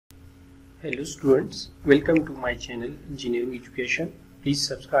Hello students, welcome to my channel Engineering Education. Please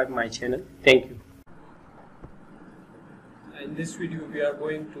subscribe my channel. Thank you. In this video we are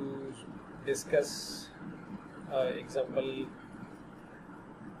going to discuss example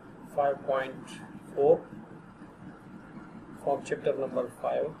 5.4 from chapter number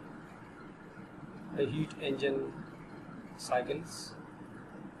 5, the heat engine cycles,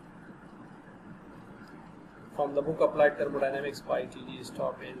 from the book Applied Thermodynamics by T.D.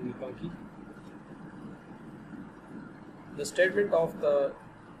 Stock and McConkie. The statement of the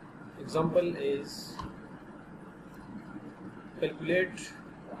example is: calculate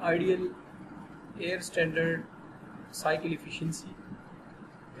ideal air standard cycle efficiency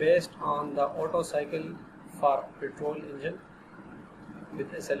based on the Otto cycle for petrol engine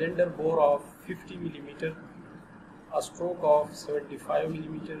with a cylinder bore of 50 mm, a stroke of 75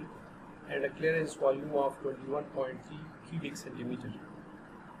 mm, and a clearance volume of 21.3 cubic centimeter.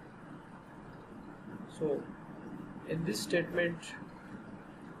 So in this statement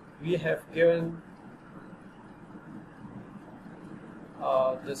we have given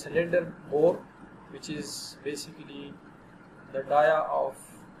the cylinder bore, which is basically the dia of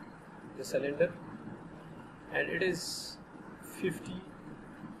the cylinder, and it is 50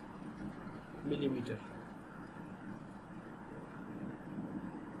 mm.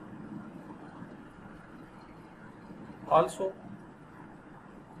 Also,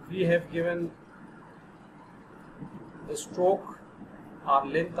 we have given the stroke or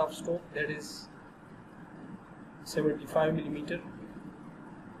length of stroke, that is 75 mm.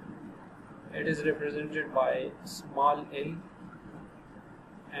 It is represented by small l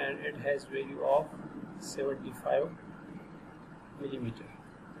and it has value of 75 mm.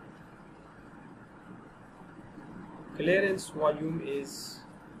 Clearance volume is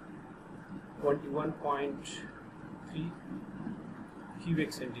 21.3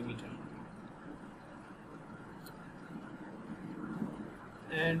 cubic centimeter,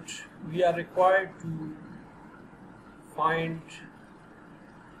 and we are required to find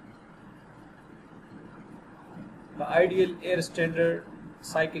the ideal air standard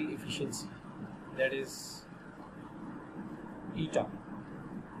cycle efficiency, that is eta.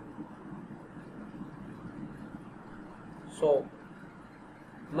 So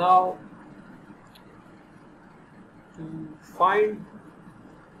now to find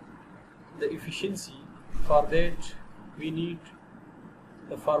the efficiency, for that we need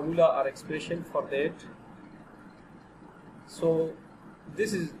the formula or expression for that. So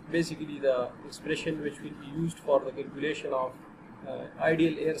this is basically the expression which will be used for the calculation of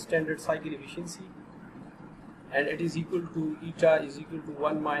ideal air standard cycle efficiency, and it is equal to eta is equal to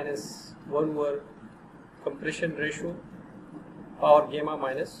 1 minus 1 over compression ratio power gamma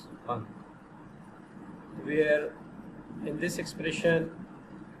minus 1, where in this expression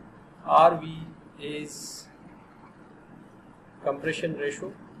RV is compression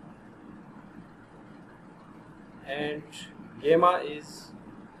ratio and gamma is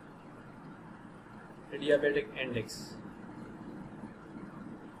adiabatic index,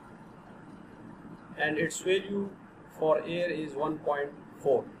 and its value for air is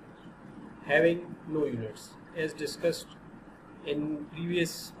 1.4, having no units, as discussed in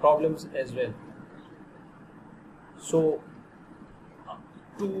previous problems as well. So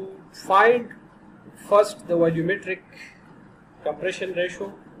to find first the volumetric compression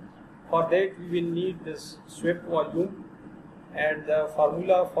ratio, for that we will need this swept volume, and the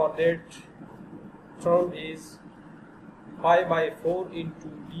formula for that term is pi by 4 into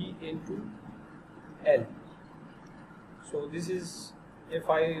D into L. So this is, if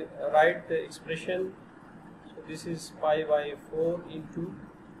I write the expression, so this is pi by 4 into,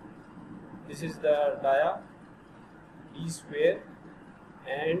 this is the dia D square,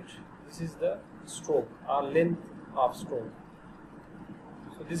 and this is the stroke or length of stroke.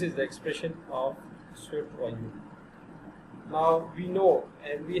 So this is the expression of swept volume. Now we know,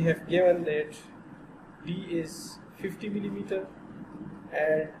 and we have given that D is 50 mm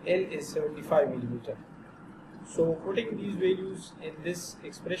and L is 75 mm. So putting these values in this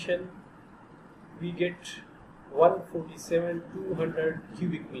expression, we get 147,200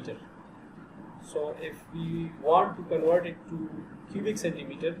 cubic meter. So if we want to convert it to cubic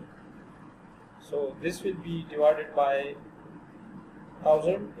centimeter, so this will be divided by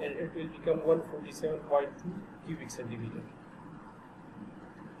 1000 and it will become 147.2 cubic centimeter.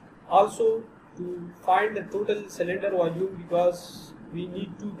 Also, to find the total cylinder volume, because we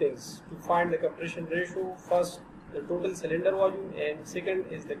need two things to find the compression ratio: first the total cylinder volume, and second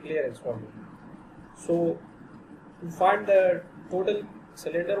is the clearance volume. So to find the total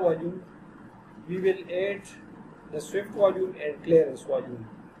cylinder volume, we will add the swept volume and clearance volume.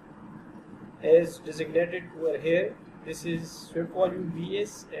 is designated over here. This is swept volume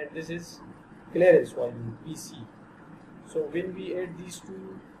Vs and this is clearance volume Vc. So when we add these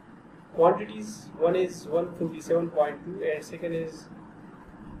two quantities, one is 147.2 and second is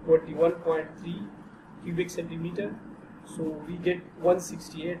 21.3 cubic centimeter, so we get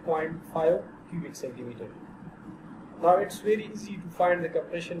 168.5 cubic centimeter. Now it's very easy to find the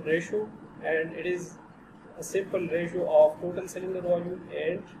compression ratio, and it is a simple ratio of total cylinder volume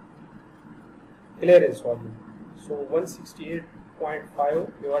and clearance volume. So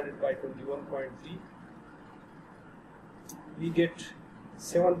 168.5 divided by 21.3, we get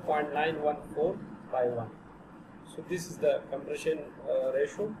 7.914 by 1. So this is the compression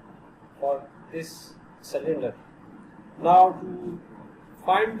ratio for this cylinder. Now to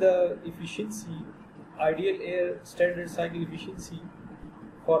find the efficiency, ideal air standard cycle efficiency,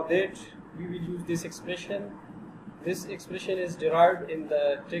 for that we will use this expression. This expression is derived in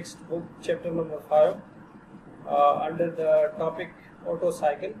the textbook chapter number 5 under the topic Otto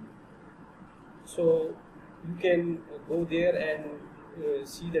cycle. So you can go there and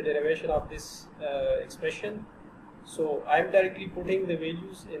see the derivation of this expression. So I am directly putting the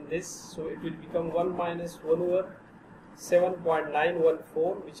values in this, so it will become 1 minus 1 over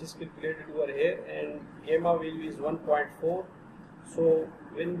 7.914, which is calculated over here, and gamma value is 1.4. So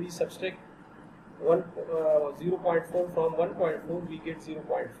when we subtract 0.4 from 1.4, we get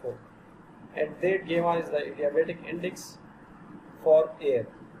 0.4, and that gamma is the adiabatic index for air.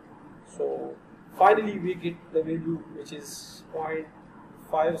 So finally we get the value which is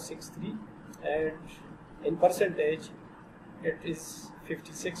 0.563, and in percentage it is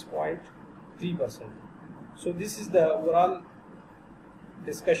 56.3%. So this is the overall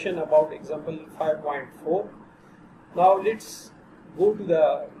discussion about example 5.4. Now let's go to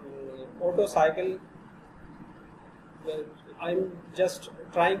the Otto cycle. I'm just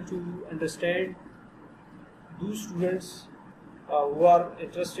trying to understand those students who are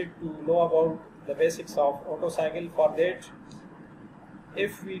interested to know about the basics of Otto cycle. For that,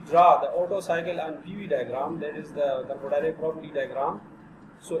 if we draw the Otto cycle on PV diagram, that is the thermodynamic property diagram,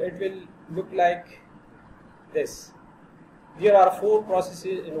 so it will look like this. There are 4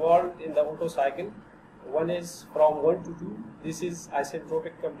 processes involved in the Otto cycle. One is from 1 to 2, this is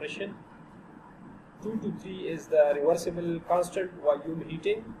isentropic compression. 2 to 3 is the reversible constant volume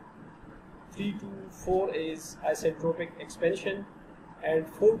heating. 3 to 4 is isentropic expansion, and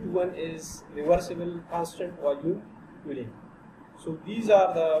 4 to 1 is reversible constant volume cooling. So these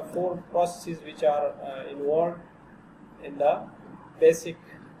are the 4 processes which are involved in the basic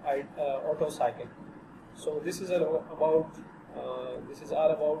Otto cycle. So this is all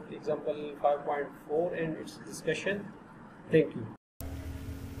about example 5.4 and its discussion. Thank you.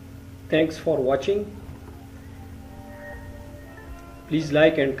 Thanks for watching. Please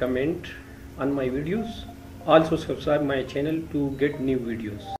like and comment on my videos. Also subscribe my channel to get new videos.